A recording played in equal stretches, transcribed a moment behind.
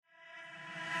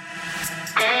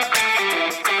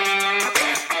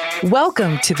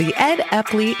Welcome to the Ed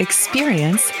Epley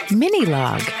Experience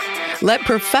Minilog. Let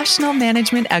professional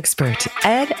management expert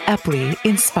Ed Epley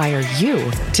inspire you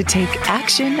to take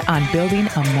action on building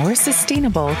a more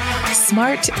sustainable,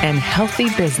 smart, and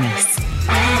healthy business.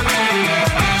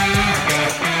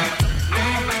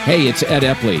 Hey, it's Ed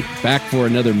Epley, back for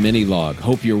another mini-log.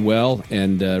 Hope you're well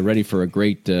and ready for a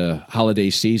great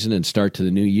holiday season and start to the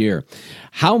new year.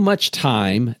 How much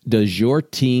time does your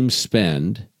team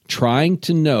spend trying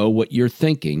to know what you're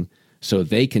thinking so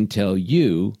they can tell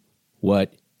you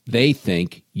what they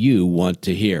think you want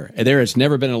to hear? There has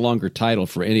never been a longer title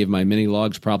for any of my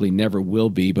mini-logs, probably never will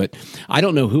be, but I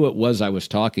don't know who it was I was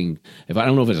talking. I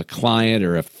don't know if it was a client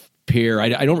or a peer.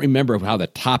 I don't remember how the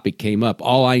topic came up.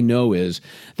 All I know is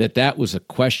that was a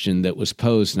question that was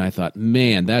posed, and I thought,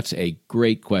 man, that's a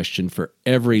great question for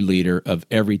every leader of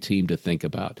every team to think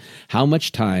about. How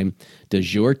much time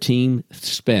does your team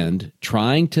spend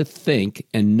trying to think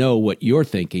and know what you're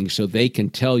thinking so they can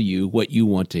tell you what you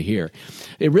want to hear?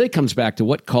 It really comes back to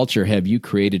what culture have you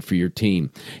created for your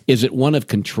team? Is it one of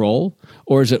control,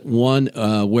 or is it one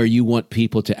where you want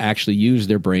people to actually use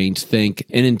their brains, think,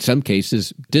 and in some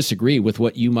cases disagree with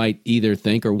what you might either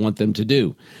think or want them to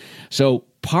do? So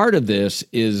part of this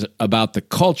is about the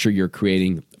culture you're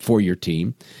creating for your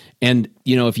team. And,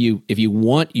 you know, if you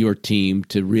want your team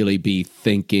to really be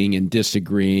thinking and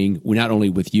disagreeing, not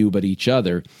only with you, but each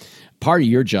other, part of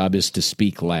your job is to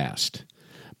speak last.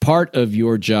 Part of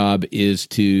your job is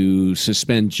to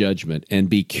suspend judgment and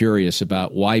be curious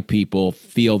about why people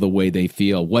feel the way they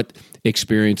feel. What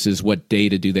experiences, what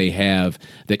data do they have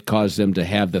that cause them to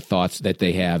have the thoughts that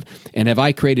they have? And have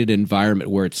I created an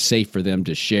environment where it's safe for them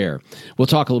to share? We'll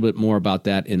talk a little bit more about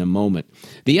that in a moment.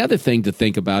 The other thing to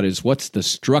think about is what's the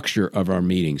structure of our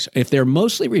meetings. If they're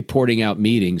mostly reporting out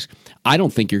meetings, I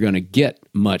don't think you're going to get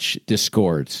much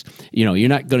discords. You know, you're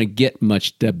not going to get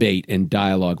much debate and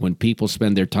dialogue when people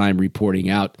spend their time reporting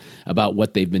out about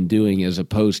what they've been doing as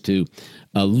opposed to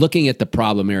looking at the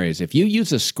problem areas. If you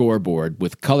use a scoreboard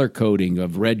with color coding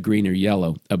of red, green, or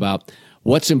yellow about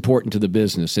what's important to the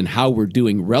business and how we're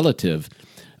doing relative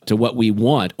to what we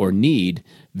want or need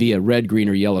via red, green,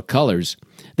 or yellow colors,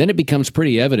 then it becomes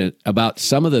pretty evident about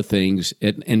some of the things,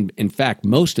 and in fact,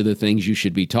 most of the things you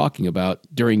should be talking about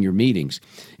during your meetings.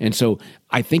 And so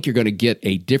I think you're going to get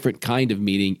a different kind of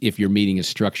meeting if your meeting is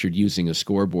structured using a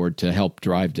scoreboard to help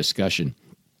drive discussion.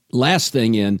 Last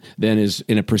thing then is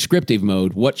in a prescriptive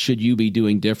mode, what should you be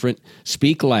doing different?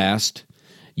 Speak last.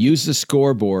 Use the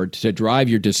scoreboard to drive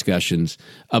your discussions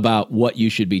about what you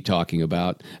should be talking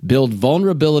about. Build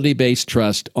vulnerability-based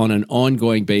trust on an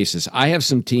ongoing basis. I have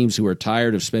some teams who are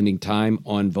tired of spending time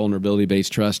on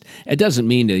vulnerability-based trust. It doesn't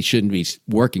mean they shouldn't be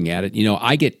working at it. You know,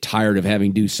 I get tired of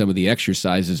having to do some of the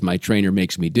exercises my trainer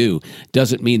makes me do.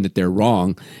 Doesn't mean that they're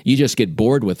wrong. You just get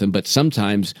bored with them. But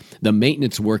sometimes the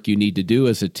maintenance work you need to do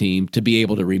as a team to be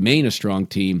able to remain a strong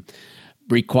team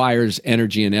requires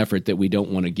energy and effort that we don't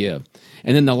want to give.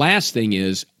 And then the last thing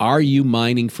is, are you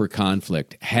mining for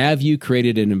conflict? Have you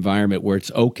created an environment where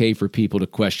it's okay for people to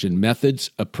question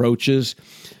methods, approaches,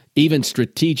 even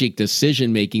strategic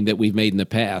decision-making that we've made in the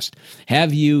past?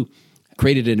 Have you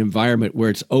created an environment where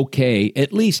it's okay,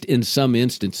 at least in some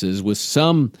instances, with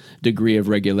some degree of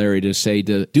regularity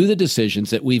to do the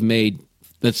decisions that we've made,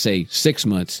 let's say, 6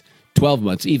 months, 12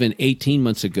 months, even 18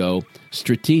 months ago,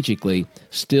 strategically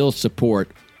still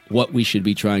support what we should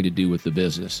be trying to do with the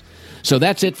business? So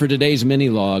that's it for today's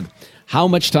mini-log. How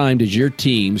much time does your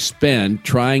team spend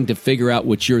trying to figure out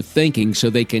what you're thinking so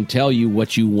they can tell you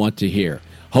what you want to hear?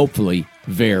 Hopefully,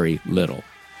 very little.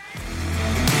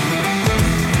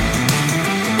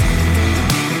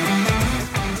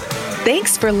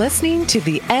 Thanks for listening to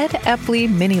the Ed Epley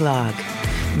Minilog.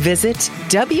 Visit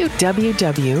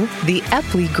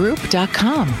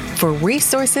www.theepleygroup.com for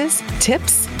resources,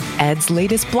 tips, Ed's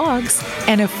latest blogs,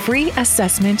 and a free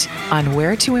assessment on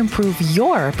where to improve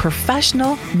your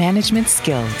professional management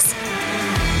skills.